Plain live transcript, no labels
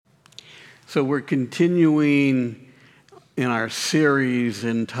So we're continuing in our series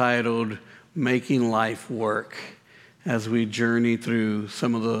entitled Making Life Work as we journey through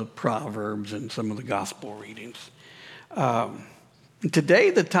some of the Proverbs and some of the gospel readings.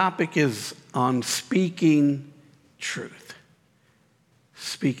 Today the topic is on speaking truth.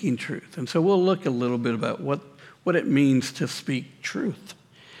 Speaking truth. And so we'll look a little bit about what it means to speak truth.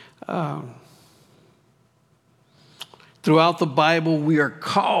 Throughout the Bible, we are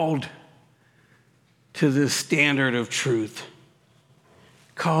called to this standard of truth,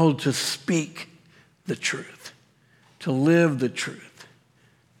 called to speak the truth, to live the truth,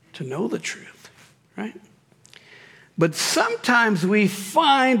 to know the truth, right? But sometimes we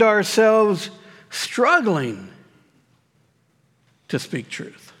find ourselves struggling to speak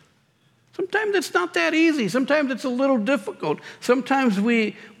truth. Sometimes it's not that easy. Sometimes it's a little difficult. Sometimes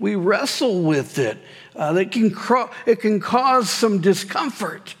we wrestle with it. It can cause some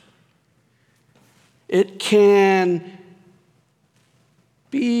discomfort. It can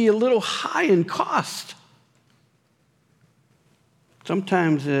be a little high in cost.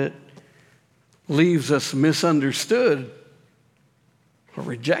 Sometimes it leaves us misunderstood or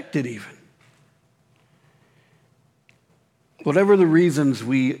rejected even. Whatever the reasons,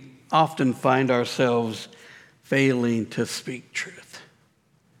 we often find ourselves failing to speak truth.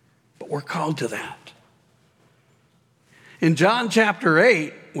 But we're called to that. In John chapter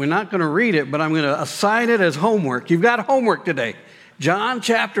 8, we're not going to read it, but I'm going to assign it as homework. You've got homework today. John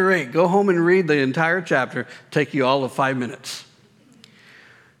chapter 8. Go home and read the entire chapter. Take you all of 5 minutes.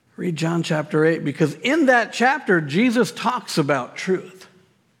 Read John chapter 8, because in that chapter, Jesus talks about truth.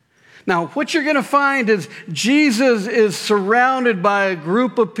 Now, what you're going to find is Jesus is surrounded by a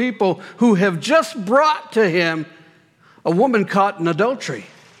group of people who have just brought to him a woman caught in adultery.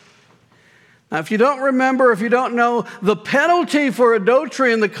 Now, if you don't remember, if you don't know, the penalty for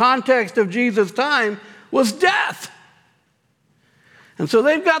adultery in the context of Jesus' time was death. And so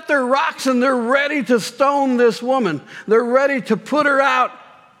they've got their rocks and they're ready to stone this woman. They're ready to put her out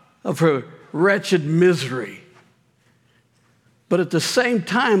of her wretched misery. But at the same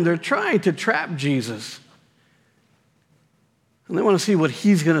time, they're trying to trap Jesus. And they want to see what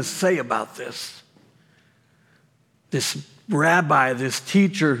he's going to say about this. This rabbi, this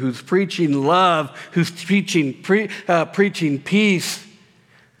teacher who's preaching love, who's preaching peace.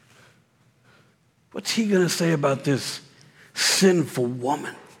 What's he going to say about this sinful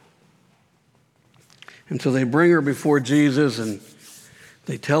woman? And so they bring her before Jesus and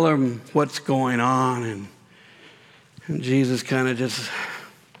they tell him what's going on. And Jesus kind of just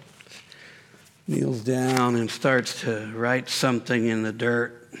kneels down and starts to write something in the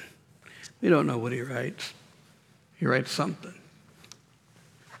dirt. We don't know what he writes. He writes something.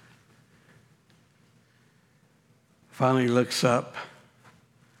 Finally, he looks up.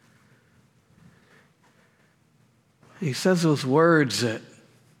 He says those words that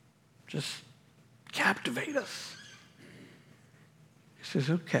just captivate us. He says,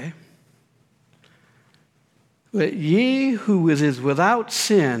 okay. Let ye who is without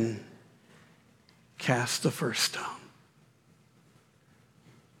sin cast the first stone.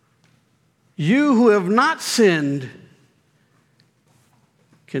 You who have not sinned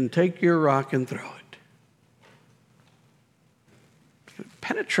can take your rock and throw it. It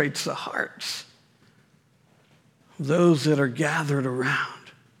penetrates the hearts of those that are gathered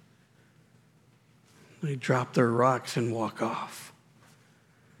around. They drop their rocks and walk off.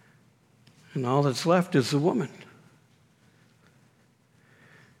 And all that's left is the woman.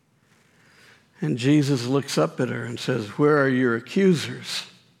 And Jesus looks up at her and says, "Where are your accusers?"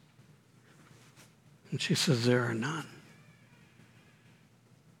 And she says, "There are none."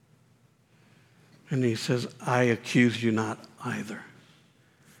 And he says, "I accuse you not either.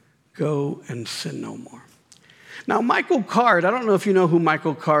 Go and sin no more." Now, Michael Card, I don't know if you know who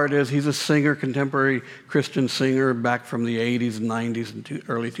Michael Card is. He's a singer, contemporary Christian singer back from the 80s, 90s, and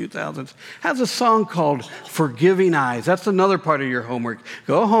early 2000s. Has a song called Forgiving Eyes. That's another part of your homework.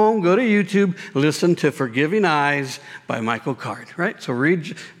 Go home, go to YouTube, listen to Forgiving Eyes by Michael Card, right? So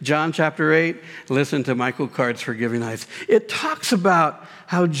read John chapter 8, listen to Michael Card's Forgiving Eyes. It talks about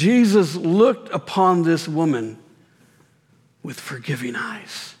how Jesus looked upon this woman with forgiving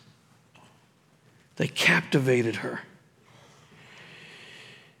eyes. They captivated her.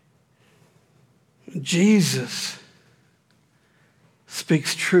 Jesus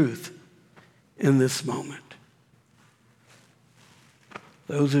speaks truth in this moment.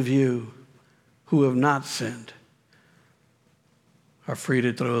 Those of you who have not sinned are free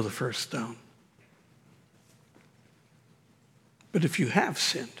to throw the first stone. But if you have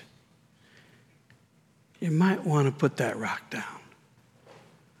sinned, you might want to put that rock down.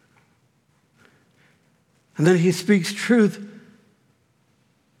 And then he speaks truth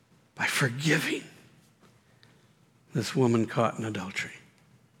by forgiving this woman caught in adultery.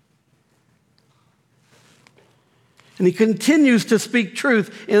 And he continues to speak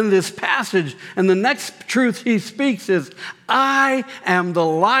truth in this passage. And the next truth he speaks is, I am the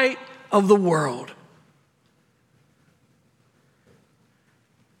light of the world.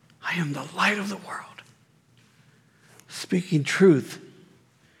 I am the light of the world. Speaking truth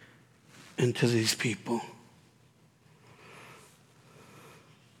into these people.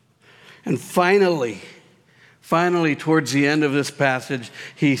 And finally, towards the end of this passage,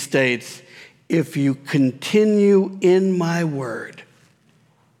 he states, if you continue in my word,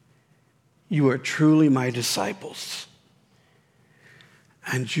 you are truly my disciples,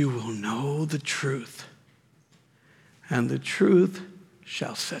 and you will know the truth, and the truth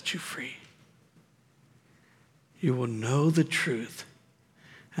shall set you free. You will know the truth,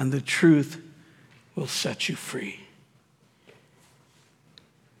 and the truth will set you free.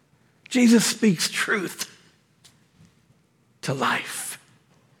 Jesus speaks truth to life,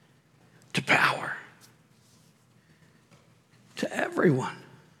 to power, to everyone.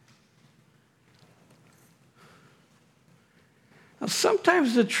 Now,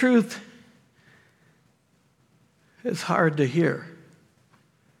 sometimes the truth is hard to hear.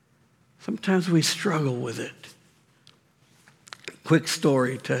 Sometimes we struggle with it. Quick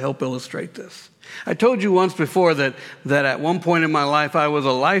story to help illustrate this. I told you once before that at one point in my life I was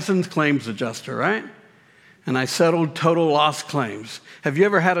a licensed claims adjuster, right? And I settled total loss claims. Have you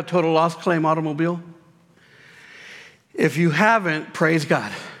ever had a total loss claim automobile? If you haven't, praise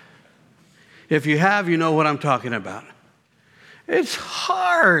God. If you have, you know what I'm talking about. It's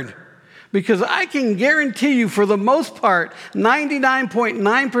hard because I can guarantee you for the most part,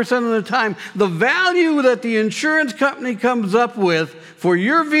 99.9% of the time, the value that the insurance company comes up with for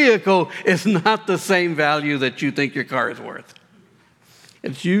your vehicle is not the same value that you think your car is worth.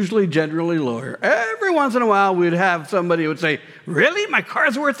 It's usually generally lower. Every once in a while, we'd have somebody who would say, really? My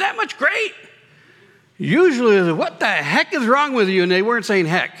car's worth that much? Great. Usually, what the heck is wrong with you? And they weren't saying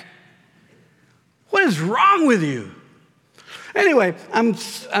heck. What is wrong with you? Anyway, I'm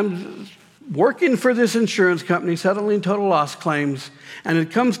working for this insurance company, settling total loss claims, and it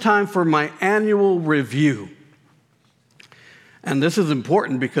comes time for my annual review. And this is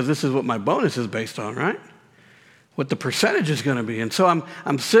important because this is what my bonus is based on, right? What the percentage is going to be. And so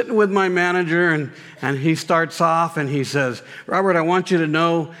I'm sitting with my manager, and he starts off and he says, Robert, I want you to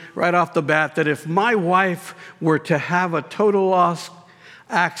know right off the bat that if my wife were to have a total loss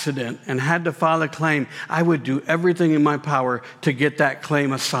accident and had to file a claim, I would do everything in my power to get that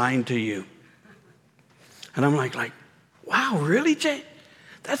claim assigned to you. And I'm like, wow, really, Jay?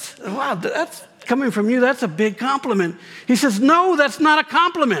 That's coming from you. That's a big compliment. He says, no, that's not a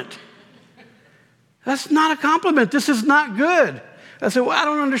compliment. That's not a compliment. This is not good. I said, well, I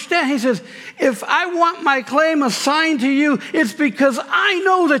don't understand. He says, if I want my claim assigned to you, it's because I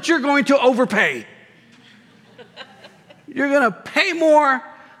know that you're going to overpay. You're going to pay more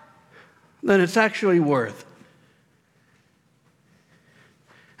than it's actually worth.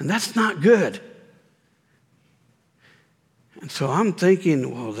 And that's not good. And so I'm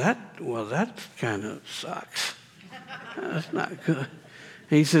thinking, well, that kind of sucks. That's not good.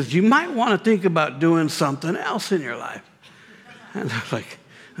 And he says, you might want to think about doing something else in your life. And I'm like,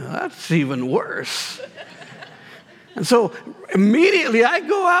 well, that's even worse. And so immediately I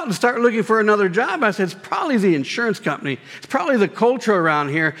go out and start looking for another job. I said, it's probably the insurance company. It's probably the culture around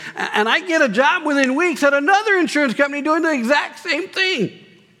here. And I get a job within weeks at another insurance company doing the exact same thing.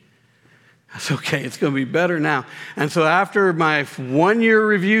 That's okay. It's going to be better now. And so after my 1-year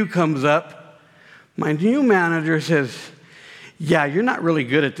review comes up, my new manager says, yeah, you're not really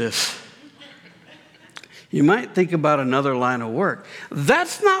good at this. You might think about another line of work.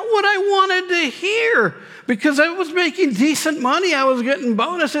 That's not what I wanted to hear because I was making decent money. I was getting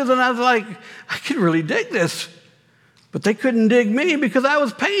bonuses, and I was like, I could really dig this. But they couldn't dig me because I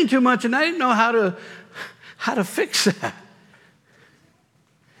was paying too much, and I didn't know how to fix that.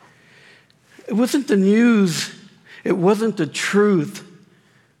 It wasn't the news. It wasn't the truth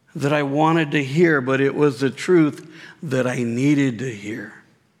that I wanted to hear, but it was the truth that I needed to hear.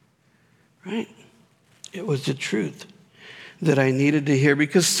 Right? It was the truth that I needed to hear,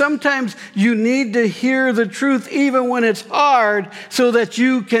 because sometimes you need to hear the truth even when it's hard so that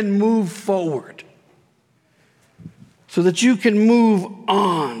you can move forward, so that you can move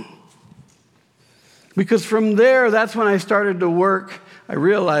on. Because from there, that's when I started to work. I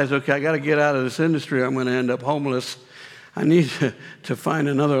realized, okay, I got to get out of this industry. I'm going to end up homeless. I need to find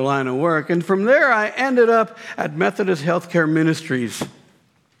another line of work. And from there, I ended up at Methodist Healthcare Ministries,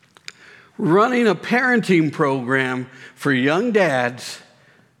 running a parenting program for young dads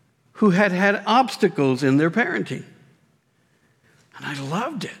who had had obstacles in their parenting. And I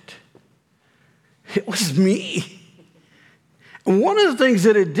loved it. It was me. And one of the things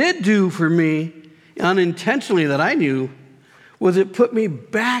that it did do for me, unintentionally that I knew, was it put me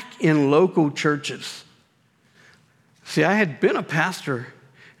back in local churches. See, I had been a pastor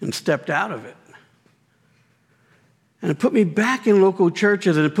and stepped out of it. And it put me back in local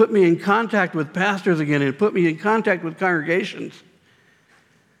churches, and it put me in contact with pastors again, and it put me in contact with congregations.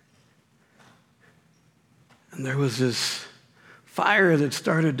 And there was this fire that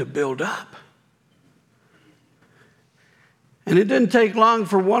started to build up. And it didn't take long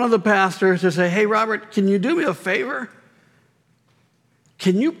for one of the pastors to say, "Hey, Robert, can you do me a favor?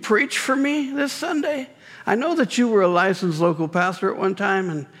 Can you preach for me this Sunday? I know that you were a licensed local pastor at one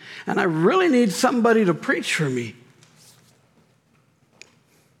time, and I really need somebody to preach for me."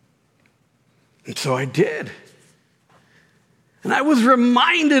 And so I did. And I was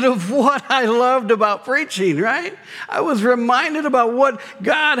reminded of what I loved about preaching, right? I was reminded about what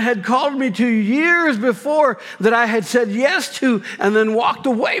God had called me to years before that I had said yes to and then walked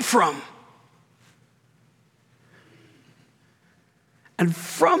away from. And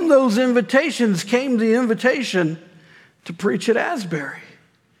from those invitations came the invitation to preach at Asbury.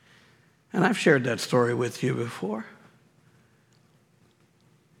 And I've shared that story with you before.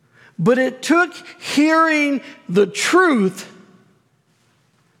 But it took hearing the truth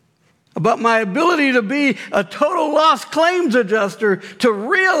about my ability to be a total loss claims adjuster to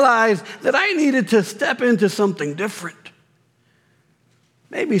realize that I needed to step into something different.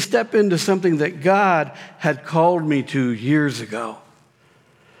 Maybe step into something that God had called me to years ago.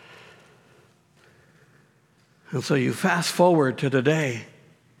 And so you fast forward to today.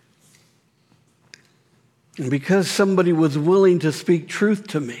 And because somebody was willing to speak truth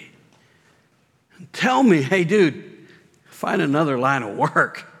to me and tell me, "Hey, dude, find another line of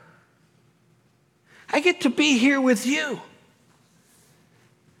work," I get to be here with you.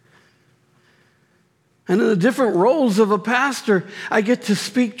 And in the different roles of a pastor, I get to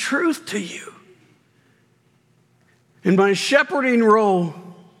speak truth to you. In my shepherding role,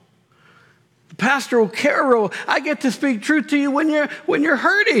 the pastoral care role, I get to speak truth to you when you're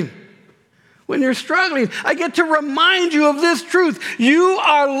hurting, when you're struggling. I get to remind you of this truth. You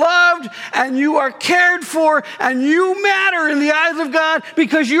are loved and you are cared for and you matter in the eyes of God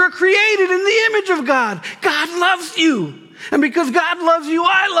because you're created in the image of God. God loves you. And because God loves you,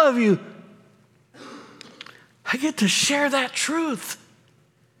 I love you. I get to share that truth.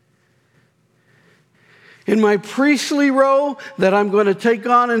 In my priestly role that I'm going to take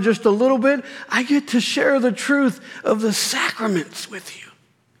on in just a little bit, I get to share the truth of the sacraments with you.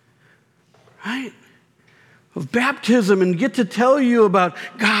 Right? Of baptism, and get to tell you about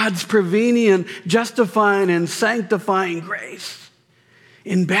God's prevenient, justifying, and sanctifying grace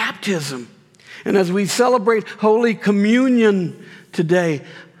in baptism. And as we celebrate Holy Communion today,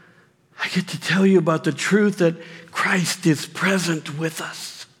 I get to tell you about the truth that Christ is present with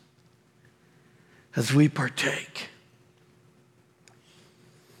us as we partake.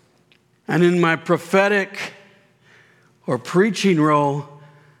 And in my prophetic or preaching role,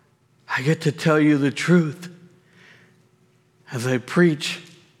 I get to tell you the truth as I preach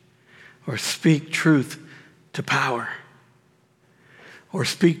or speak truth to power or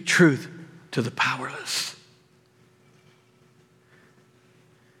speak truth to the powerless.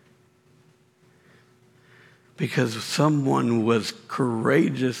 Because someone was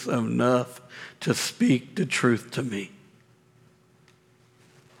courageous enough to speak the truth to me.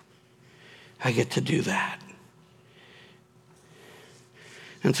 I get to do that.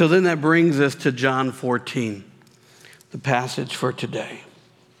 And so then that brings us to John 14, the passage for today.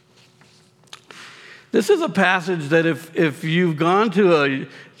 This is a passage that if you've gone to a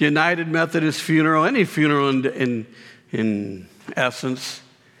United Methodist funeral, any funeral in essence,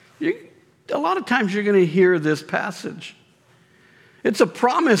 a lot of times you're going to hear this passage. It's a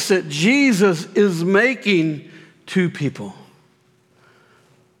promise that Jesus is making to people.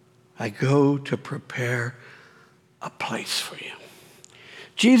 I go to prepare a place for you.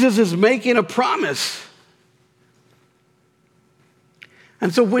 Jesus is making a promise.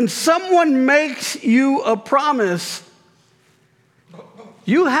 And so when someone makes you a promise,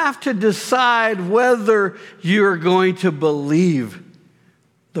 you have to decide whether you're going to believe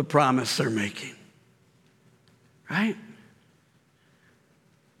the promise they're making. Right?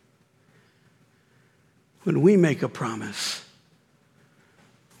 When we make a promise,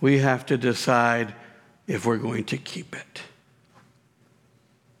 we have to decide if we're going to keep it.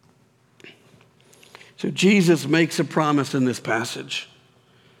 So Jesus makes a promise in this passage.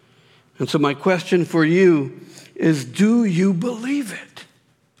 And so my question for you is, do you believe it?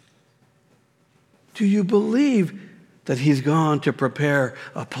 Do you believe that he's gone to prepare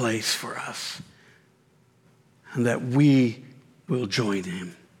a place for us and that we will join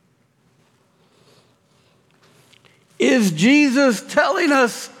him? Is Jesus telling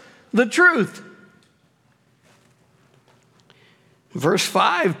us the truth? Verse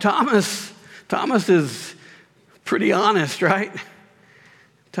 5, Thomas is pretty honest, right?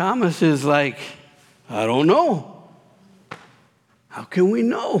 Thomas is like, I don't know. How can we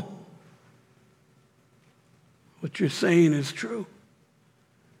know? What you're saying is true.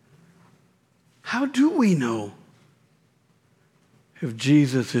 How do we know if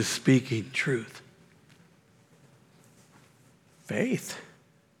Jesus is speaking truth? Faith.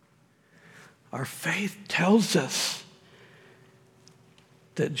 Our faith tells us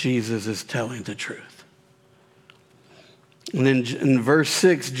that Jesus is telling the truth. And then in verse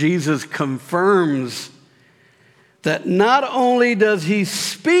 6, Jesus confirms that not only does he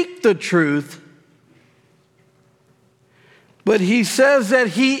speak the truth, but he says that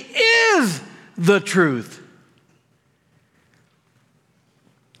he is the truth.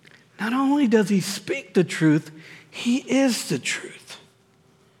 Not only does he speak the truth, he is the truth.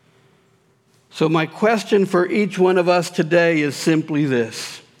 So my question for each one of us today is simply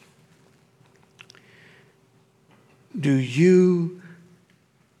this. Do you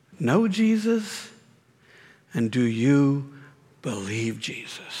know Jesus? And do you believe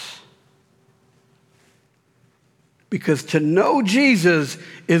Jesus? Because to know Jesus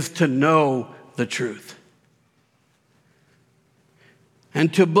is to know the truth.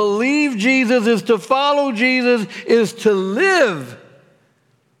 And to believe Jesus is to follow Jesus, is to live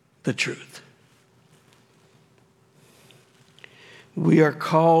the truth. We are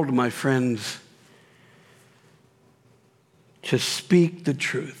called, my friends, to speak the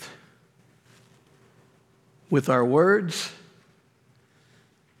truth with our words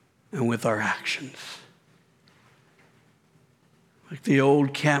and with our actions. Like the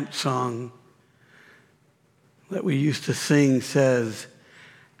old camp song that we used to sing says,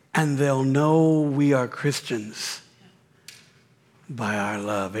 and they'll know we are Christians by our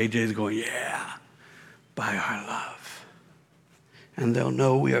love. AJ's going, yeah, by our love. And they'll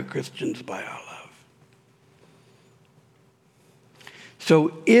know we are Christians by our love.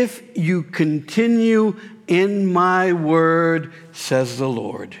 So if you continue in my word, says the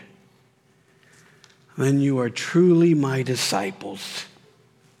Lord, then you are truly my disciples.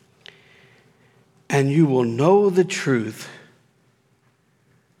 And you will know the truth,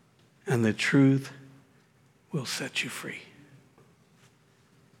 and the truth will set you free.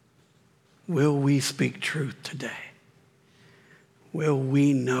 Will we speak truth today? Will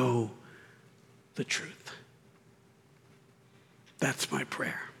we know the truth? That's my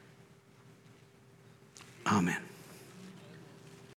prayer. Amen.